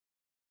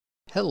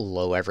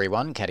Hello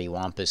everyone,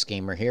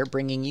 CaddywhumpusGamer here,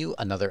 bringing you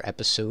another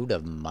episode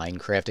of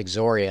Minecraft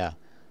Exoria.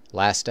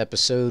 Last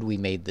episode we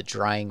made the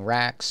drying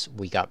racks,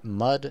 we got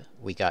mud,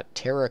 we got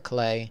terra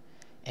clay,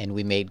 and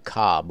we made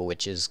cob,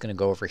 which is going to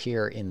go over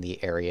here in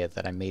the area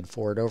that I made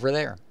for it over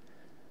there.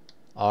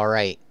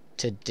 Alright,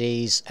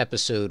 today's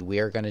episode we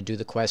are going to do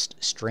the quest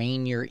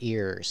Strain Your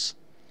Ears.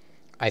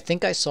 I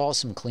think I saw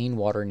some clean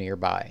water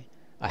nearby.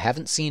 I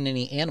haven't seen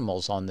any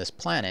animals on this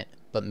planet,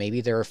 but maybe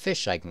there are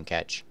fish I can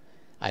catch.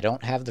 I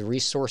don't have the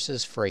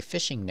resources for a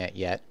fishing net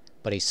yet,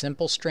 but a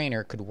simple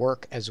strainer could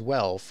work as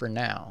well for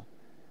now.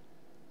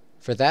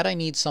 For that I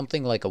need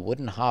something like a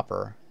wooden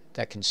hopper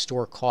that can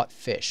store caught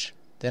fish.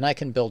 Then I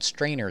can build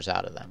strainers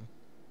out of them.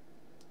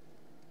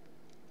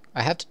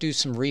 I have to do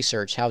some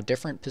research how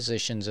different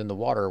positions in the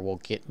water will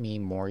get me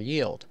more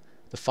yield.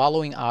 The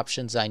following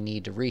options I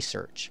need to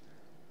research.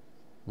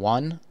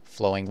 1.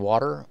 Flowing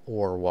water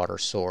or water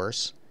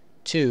source.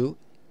 2.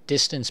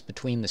 Distance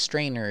between the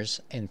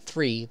strainers, and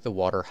 3. The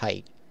water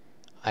height.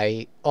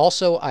 I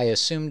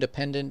assume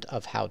dependent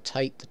of how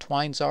tight the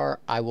twines are,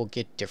 I will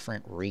get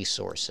different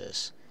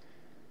resources.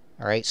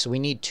 Alright, so we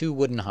need 2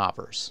 wooden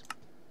hoppers.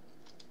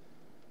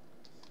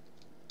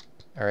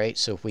 Alright,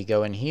 so if we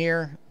go in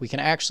here, we can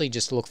actually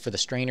just look for the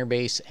strainer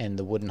base and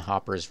the wooden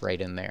hopper is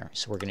right in there.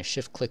 So we're going to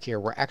shift click here.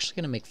 We're actually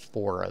going to make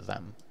 4 of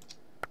them.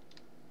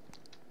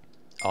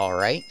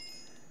 Alright,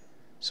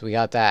 so we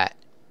got that.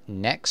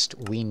 Next,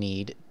 we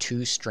need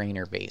 2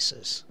 strainer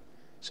bases.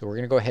 So we're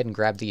going to go ahead and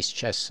grab these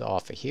chests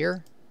off of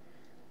here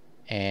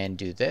and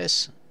do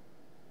this.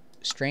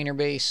 Strainer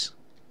base.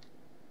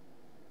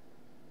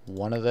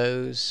 One of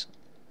those.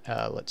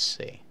 Let's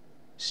see.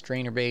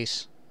 Strainer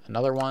base.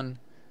 Another one.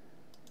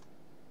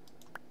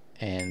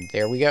 And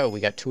there we go. We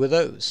got 2 of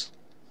those.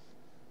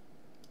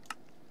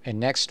 And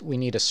next, we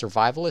need a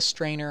survivalist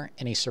strainer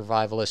and a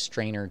survivalist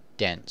strainer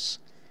dense.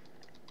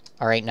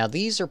 Alright, now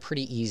these are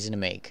pretty easy to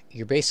make.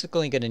 You're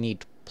basically going to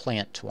need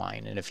plant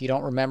twine, and if you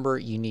don't remember,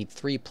 you need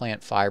 3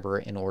 plant fiber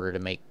in order to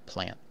make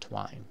plant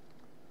twine.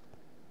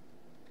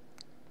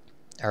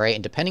 Alright,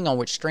 and depending on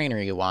which strainer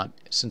you want,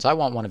 since I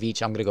want one of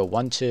each, I'm going to go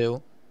 1,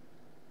 2,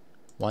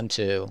 1,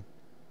 2.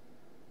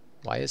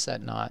 Why is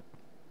that not?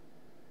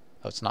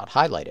 Oh, it's not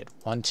highlighted.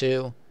 1,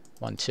 2,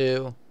 1,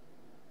 2,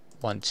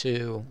 1,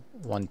 2,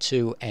 1,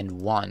 2, and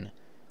 1,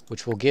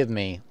 which will give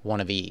me one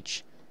of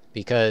each,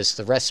 because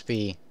the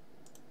recipe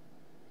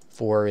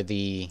for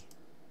the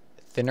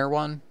thinner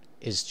one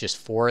is just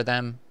 4 of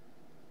them,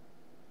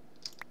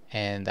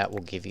 and that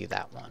will give you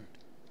that one.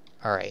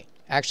 Alright,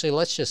 actually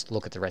let's just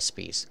look at the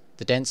recipes.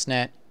 The dense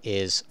net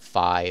is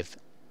 5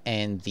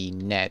 and the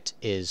net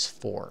is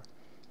 4.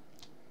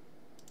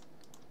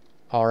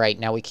 Alright,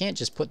 now we can't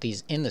just put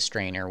these in the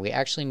strainer, we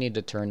actually need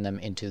to turn them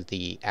into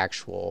the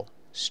actual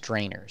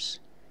strainers.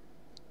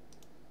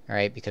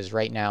 Alright, because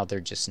right now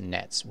they're just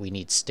nets. We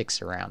need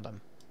sticks around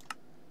them.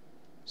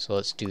 So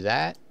let's do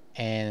that.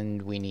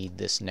 And we need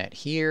this net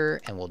here,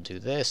 and we'll do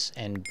this,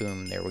 and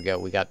boom, there we go,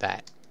 we got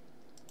that.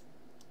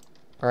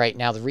 Alright,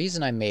 now the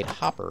reason I made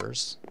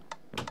hoppers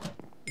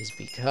is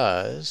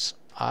because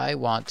I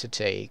want to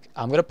take,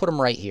 I'm going to put them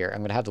right here. I'm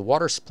going to have the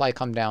water supply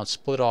come down,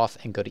 split off,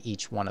 and go to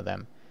each one of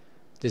them.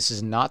 This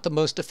is not the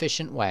most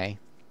efficient way,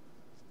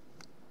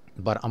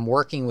 but I'm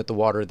working with the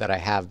water that I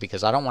have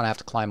because I don't want to have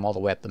to climb all the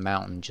way up the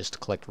mountain just to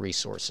collect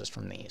resources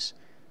from these.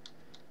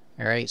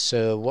 Alright,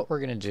 so what we're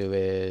going to do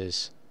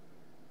is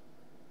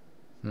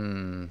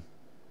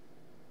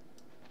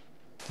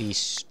the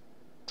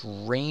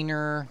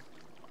strainer,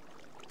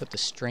 put the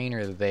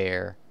strainer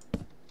there.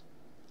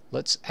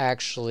 Let's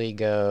actually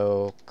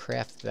go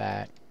craft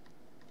that.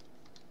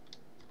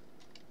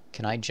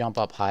 Can I jump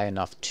up high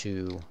enough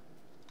to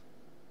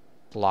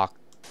block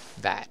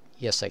that?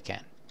 Yes, I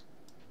can.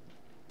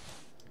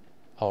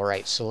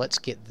 Alright, so let's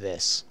get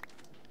this.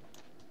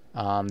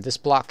 This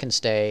block can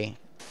stay.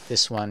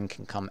 This one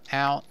can come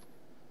out.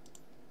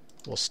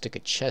 We'll stick a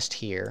chest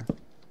here.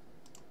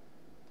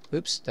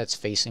 Oops, that's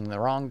facing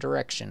the wrong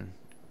direction.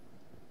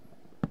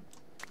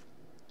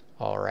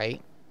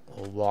 Alright,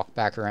 we'll walk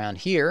back around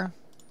here.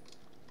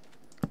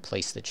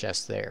 Place the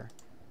chest there.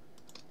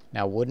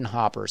 Now wooden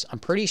hoppers. I'm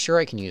pretty sure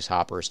I can use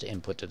hoppers to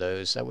input to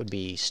those. That would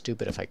be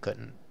stupid if I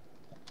couldn't.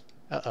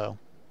 Uh-oh.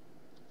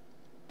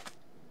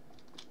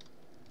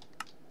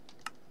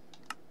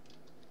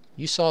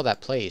 You saw that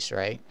place,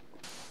 right?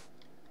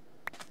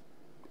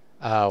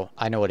 Oh,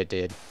 I know what it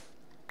did.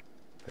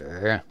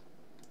 We're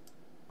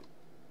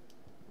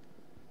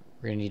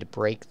going to need to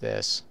break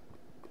this.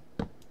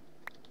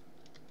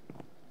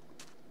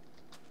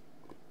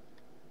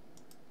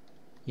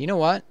 You know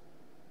what?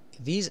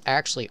 These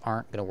actually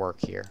aren't going to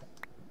work here.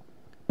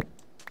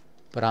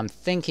 But I'm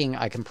thinking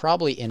I can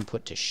probably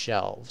input to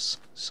shelves.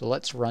 So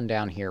let's run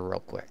down here real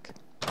quick.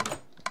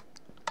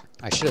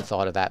 I should have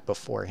thought of that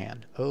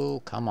beforehand. Oh,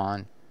 come on.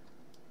 I'm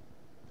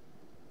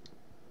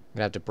going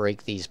to have to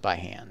break these by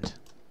hand.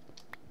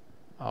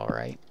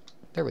 Alright.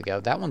 There we go.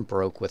 That one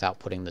broke without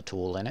putting the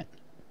tool in it.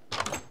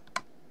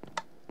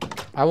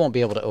 I won't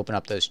be able to open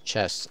up those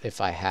chests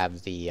if I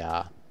have the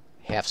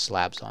half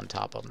slabs on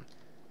top of them.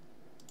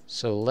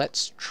 So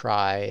let's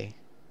try...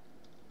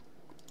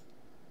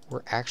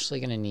 We're actually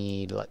going to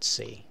need, let's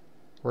see.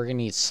 We're going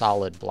to need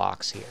solid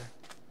blocks here.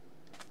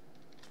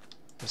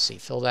 Let's see,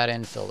 fill that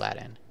in, fill that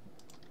in.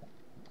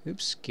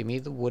 Oops, give me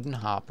the wooden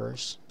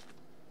hoppers.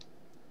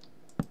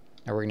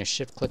 Now we're going to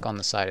shift click on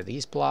the side of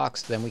these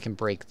blocks, then we can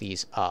break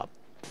these up.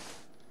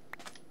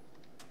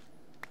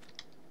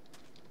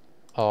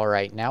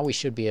 Alright, now we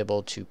should be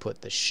able to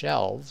put the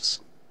shelves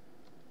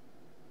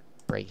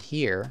right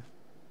here.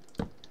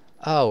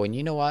 Oh, and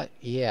you know what?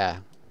 Yeah.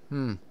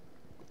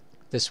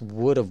 This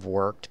would have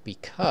worked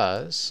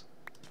because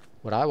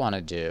what I want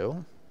to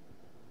do...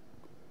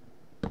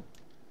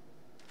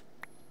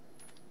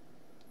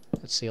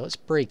 Let's see, let's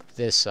break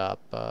this up.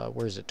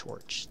 Where's the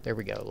torch? There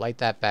we go. Light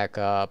that back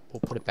up. We'll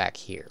put it back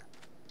here.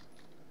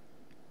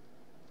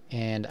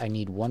 And I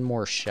need one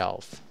more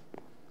shelf.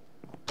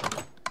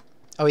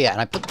 Oh yeah,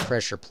 and I put the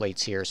pressure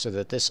plates here so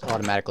that this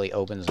automatically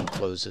opens and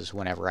closes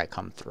whenever I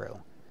come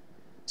through.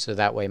 So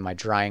that way my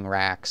drying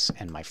racks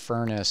and my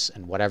furnace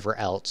and whatever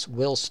else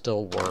will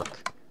still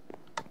work.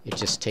 It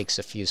just takes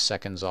a few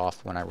seconds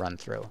off when I run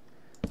through.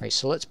 Alright,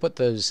 so let's put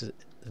those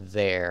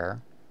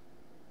there.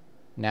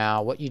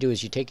 Now what you do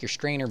is you take your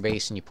strainer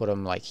base and you put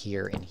them like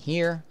here and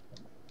here.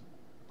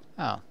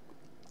 Oh,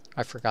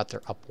 I forgot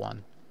they're up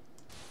one.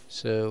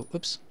 So,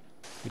 oops,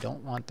 we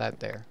don't want that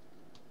there.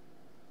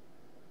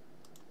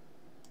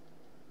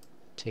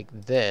 Take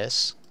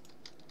this,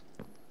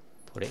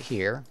 put it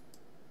here.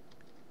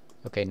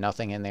 Okay,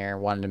 nothing in there.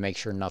 Wanted to make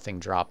sure nothing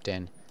dropped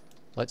in.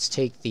 Let's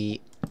take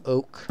the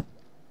oak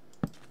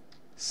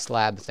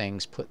slab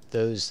things, put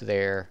those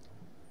there,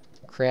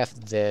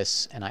 craft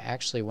this, and I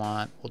actually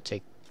want, we'll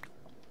take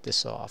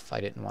this off. I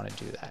didn't want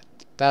to do that.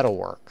 That'll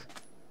work.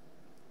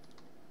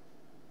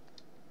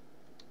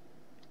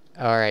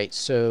 Alright,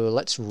 so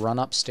let's run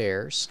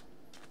upstairs.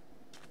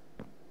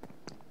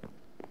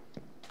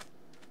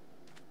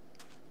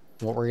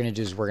 What we're going to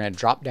do is we're going to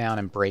drop down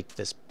and break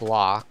this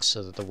block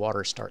so that the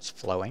water starts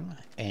flowing,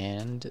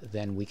 and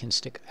then we can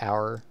stick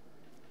our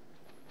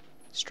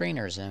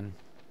strainers in.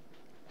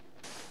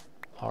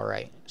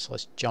 Alright, so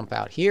let's jump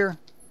out here,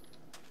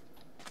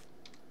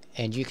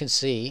 and you can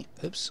see,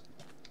 oops,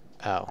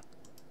 oh,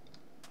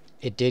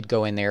 it did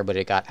go in there, but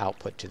it got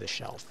output to the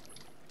shelf.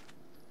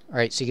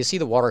 Alright, so you can see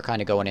the water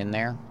kind of going in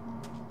there.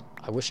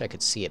 I wish I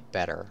could see it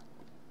better.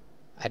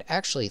 I'd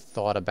actually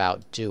thought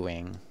about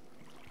doing...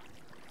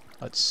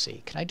 Let's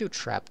see. Can I do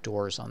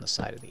trapdoors on the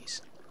side of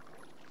these?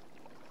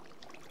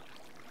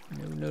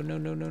 No, no, no,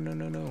 no, no, no,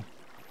 no, no.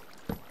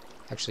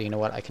 Actually, you know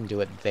what? I can do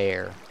it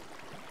there.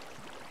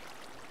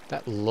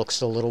 That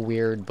looks a little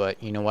weird,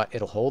 but you know what?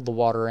 It'll hold the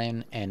water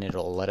in, and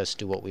it'll let us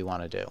do what we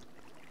want to do.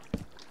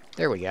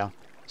 There we go.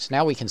 So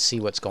now we can see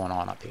what's going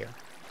on up here.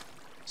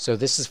 So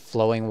this is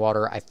flowing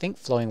water. I think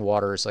flowing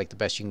water is like the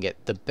best you can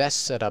get. The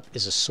best setup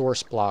is a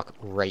source block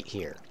right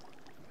here,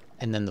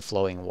 and then the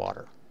flowing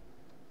water.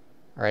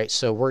 Alright,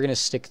 so we're going to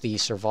stick the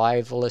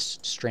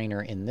survivalist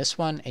strainer in this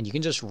one, and you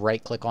can just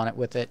right click on it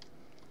with it,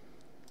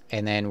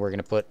 and then we're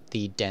going to put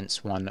the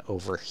dense one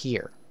over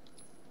here.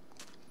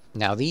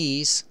 Now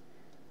these,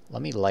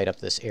 let me light up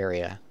this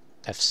area.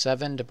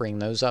 F7 to bring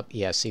those up.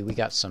 Yeah, see, we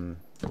got some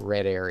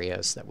red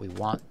areas that we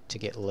want to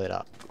get lit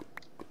up.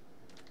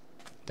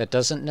 That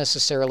doesn't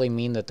necessarily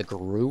mean that the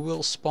guru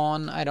will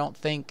spawn, I don't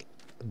think,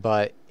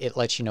 but it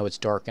lets you know it's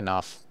dark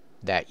enough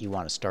that you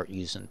want to start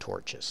using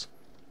torches.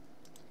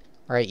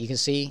 Alright, you can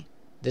see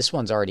this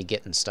one's already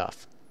getting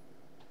stuff.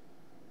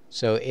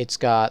 So it's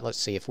got, let's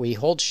see, if we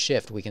hold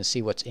shift, we can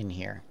see what's in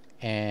here.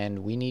 And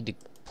we need to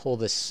pull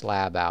this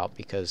slab out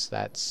because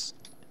that's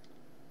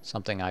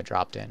something I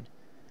dropped in.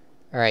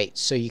 Alright,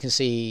 so you can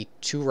see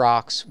 2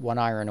 rocks, 1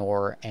 iron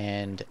ore,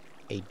 and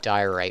a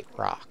diorite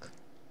rock.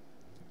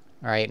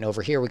 Alright, and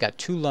over here we got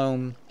 2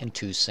 loam and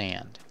 2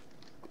 sand.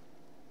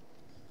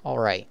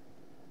 Alright.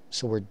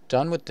 So we're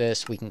done with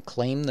this. We can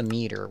claim the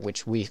meter,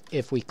 which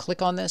if we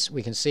click on this,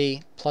 we can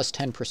see plus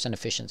 10%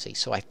 efficiency.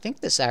 So I think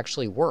this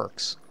actually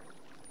works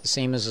the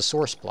same as a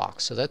source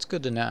block. So that's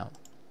good to know.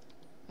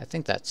 I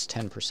think that's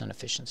 10%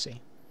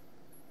 efficiency.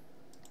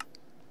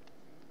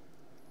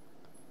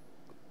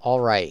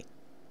 All right.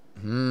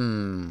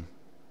 I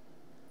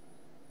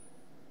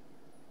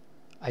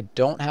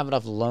don't have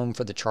enough loam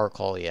for the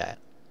charcoal yet.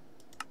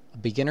 A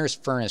beginner's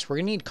furnace. We're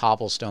going to need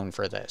cobblestone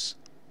for this.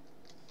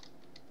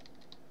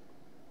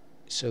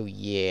 So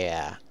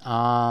yeah,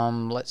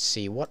 let's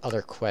see, what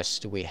other quests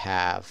do we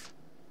have?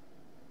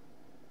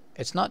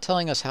 It's not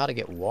telling us how to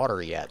get water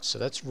yet, so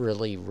that's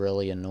really,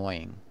 really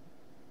annoying.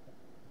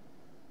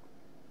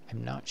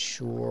 I'm not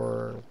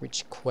sure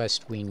which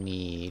quest we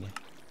need.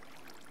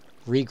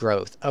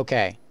 Regrowth,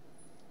 okay.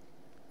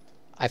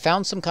 I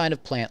found some kind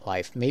of plant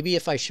life. Maybe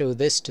if I show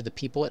this to the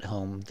people at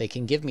home, they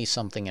can give me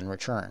something in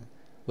return.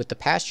 With the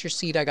pasture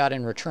seed I got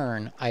in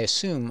return, I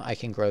assume I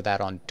can grow that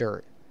on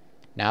dirt.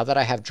 Now that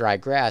I have dry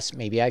grass,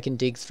 maybe I can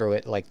dig through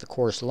it like the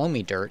coarse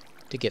loamy dirt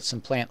to get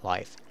some plant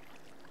life.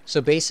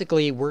 So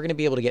basically, we're going to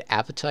be able to get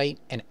apatite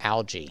and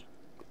algae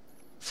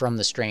from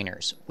the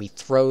strainers. We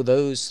throw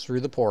those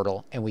through the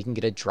portal, and we can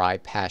get a dry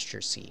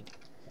pasture seed.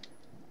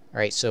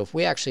 Alright, so if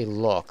we actually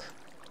look,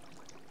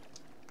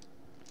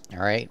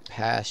 alright,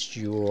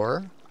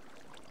 pasture,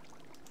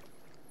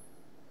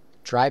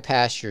 dry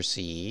pasture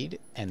seed,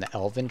 and the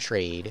elven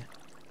trade,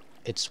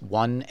 it's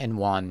 1 and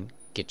 1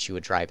 gets you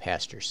a dry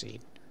pasture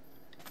seed.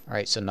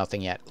 Alright, so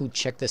nothing yet. Ooh,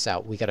 check this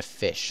out. We got a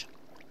fish.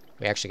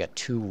 We actually got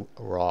 2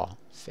 raw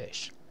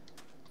fish.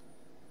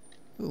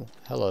 Ooh,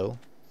 hello.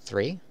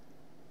 3?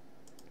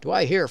 Do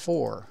I hear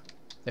 4?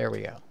 There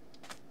we go.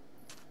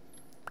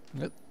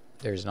 Oop,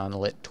 there's an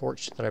unlit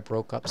torch that I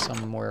broke up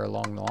somewhere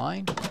along the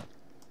line.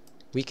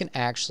 We can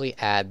actually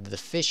add the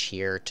fish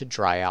here to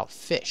dry out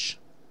fish.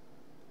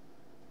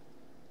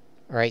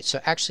 Alright,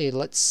 so actually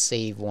let's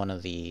save one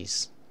of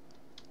these.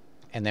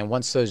 And then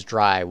once those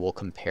dry, we'll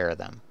compare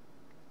them.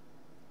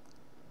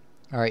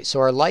 Alright, so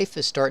our life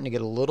is starting to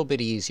get a little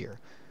bit easier.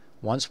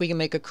 Once we can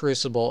make a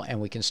crucible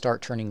and we can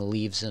start turning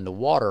leaves into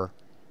water,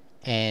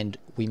 and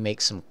we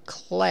make some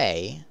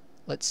clay,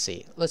 let's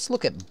see, let's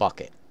look at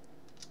bucket.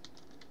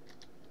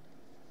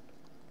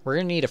 We're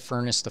going to need a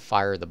furnace to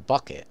fire the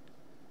bucket,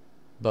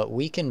 but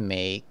we can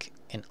make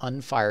an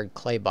unfired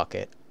clay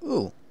bucket.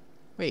 Ooh,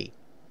 wait,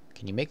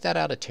 can you make that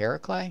out of terra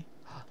clay?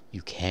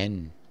 You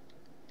can.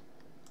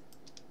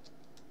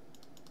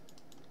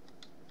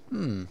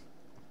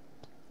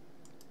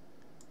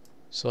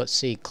 So let's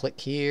see, click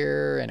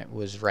here, and it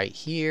was right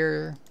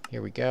here.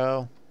 Here we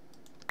go.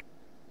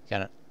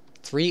 Got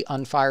 3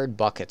 unfired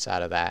buckets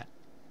out of that.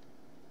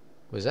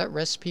 Was that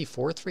recipe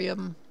for 3 of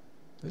them?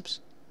 Oops.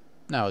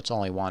 No, it's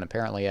only 1.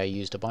 Apparently I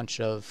used a bunch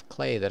of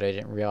clay that I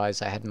didn't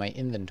realize I had in my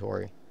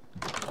inventory.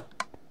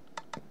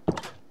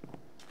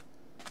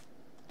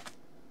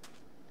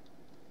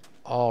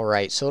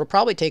 Alright, so it'll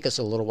probably take us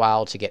a little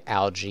while to get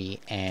algae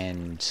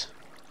and...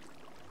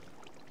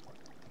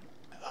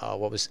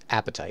 what was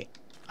appetite?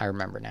 I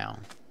remember now.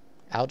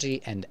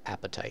 Algae and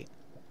appetite.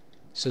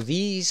 So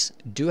these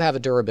do have a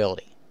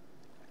durability.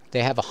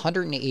 They have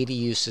 180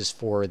 uses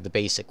for the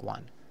basic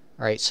one.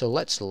 Alright, so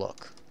let's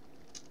look.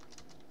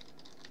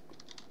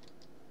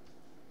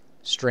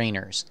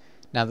 Strainers.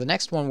 Now the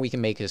next one we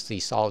can make is the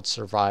solid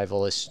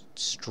survivalist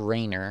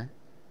strainer.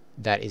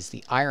 That is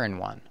the iron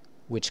one,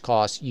 which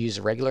costs, use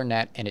a regular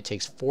net, and it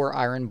takes 4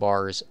 iron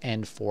bars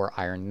and 4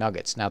 iron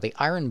nuggets. Now the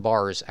iron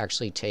bars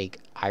actually take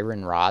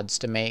iron rods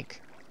to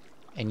make,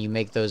 and you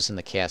make those in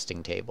the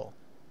casting table.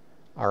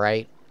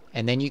 Alright,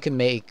 and then you can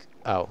make,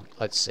 oh,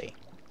 let's see.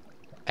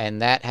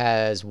 And that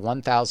has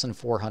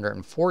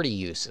 1,440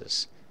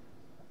 uses,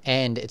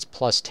 and it's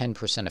plus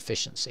 10%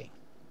 efficiency.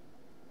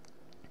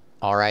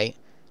 Alright,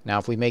 now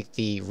if we make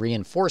the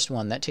reinforced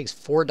one, that takes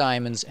 4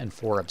 diamonds and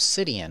 4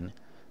 obsidian,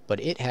 but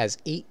it has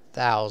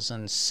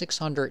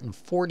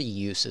 8,640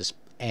 uses,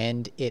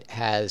 and it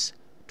has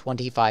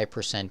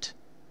 25%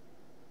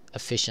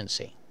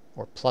 efficiency,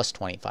 or plus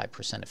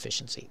 25%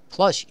 efficiency.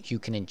 Plus, you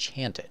can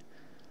enchant it.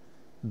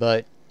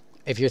 But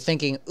if you're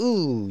thinking,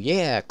 ooh,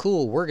 yeah,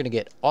 cool, we're going to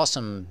get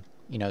awesome,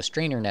 you know,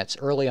 strainer nets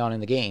early on in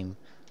the game,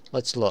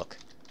 let's look.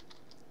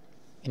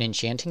 An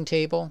enchanting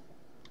table,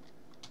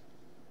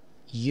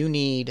 you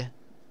need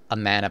a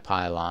mana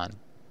pylon.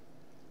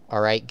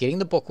 Alright, getting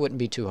the book wouldn't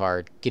be too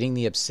hard. Getting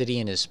the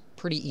obsidian is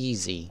pretty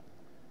easy,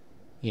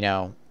 you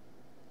know,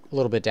 a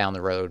little bit down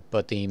the road.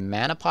 But the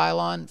mana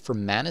pylon, for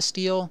mana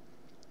steel,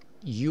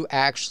 you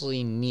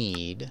actually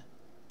need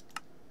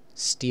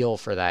steel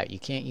for that. You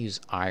can't use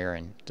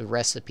iron. The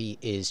recipe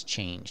is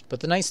changed.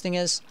 But the nice thing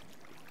is,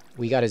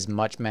 we got as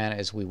much mana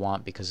as we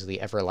want because of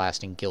the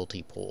everlasting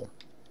guilty pool.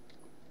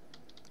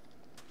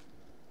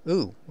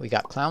 Ooh, we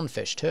got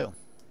clownfish too.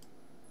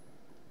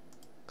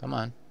 Come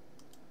on.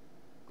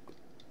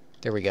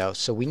 There we go.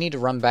 So we need to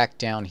run back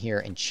down here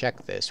and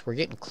check this. We're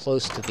getting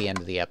close to the end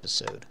of the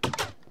episode.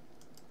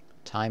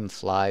 Time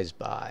flies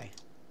by.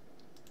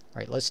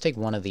 Alright, let's take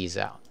one of these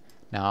out.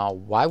 Now,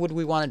 why would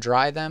we want to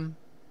dry them?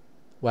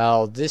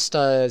 Well, this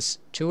does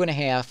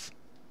 2.5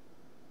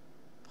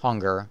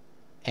 hunger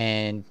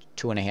and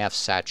 2.5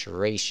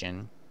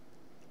 saturation.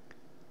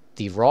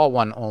 The raw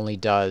one only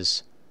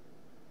does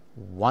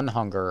 1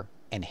 hunger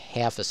and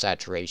half a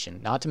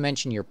saturation. Not to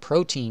mention your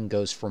protein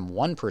goes from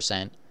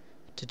 1%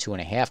 to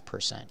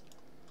 2.5%.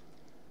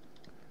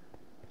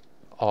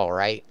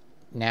 Alright,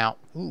 now,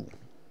 ooh.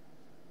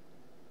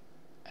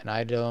 And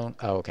I don't,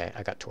 oh, okay,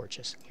 I got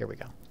torches. Here we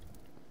go.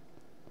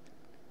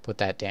 Put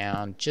that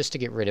down just to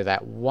get rid of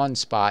that one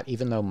spot,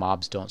 even though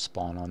mobs don't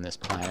spawn on this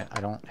planet.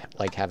 I don't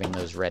like having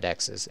those red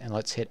X's. And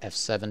let's hit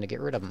F7 to get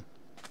rid of them.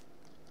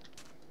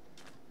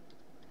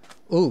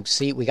 Ooh,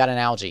 see, we got an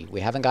algae.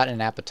 We haven't gotten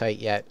an appetite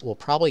yet. We'll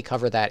probably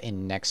cover that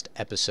in next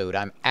episode.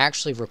 I'm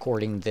actually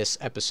recording this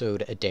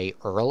episode a day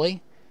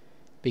early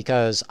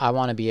because I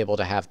want to be able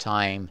to have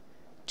time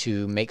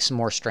to make some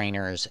more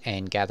strainers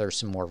and gather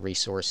some more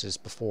resources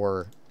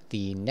before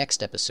the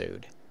next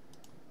episode.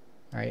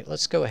 Alright,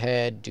 let's go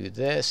ahead, do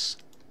this.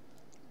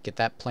 Get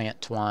that plant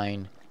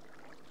twine.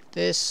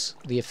 This,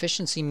 the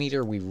efficiency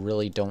meter we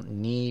really don't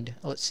need.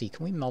 Let's see,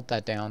 can we melt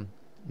that down?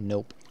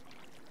 Nope.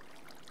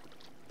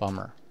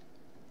 Bummer.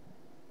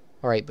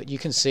 Alright, but you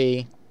can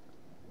see,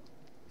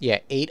 yeah,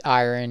 8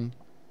 iron,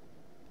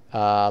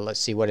 Let's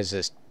see, what is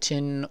this?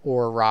 Tin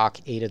ore rock,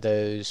 8 of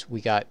those.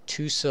 We got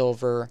 2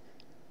 silver,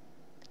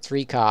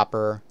 3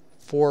 copper,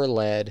 4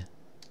 lead.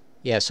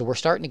 Yeah, so we're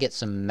starting to get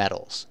some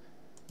metals.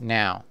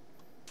 Now,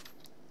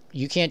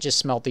 you can't just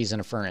smelt these in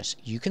a furnace.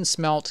 You can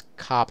smelt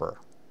copper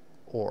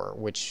ore,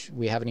 which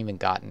we haven't even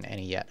gotten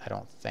any yet, I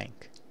don't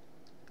think.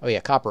 Oh yeah,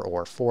 copper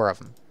ore, 4 of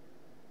them.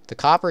 The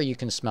copper you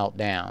can smelt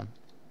down,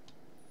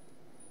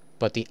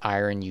 but the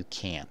iron you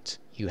can't.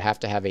 You have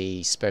to have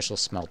a special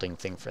smelting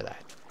thing for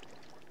that.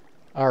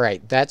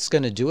 Alright, that's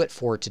going to do it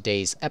for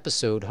today's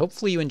episode.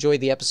 Hopefully you enjoyed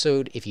the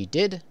episode. If you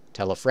did,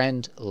 tell a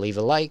friend, leave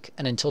a like,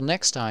 and until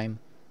next time,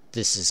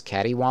 this is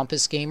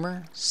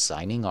CaddywhumpusGamer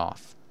signing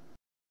off.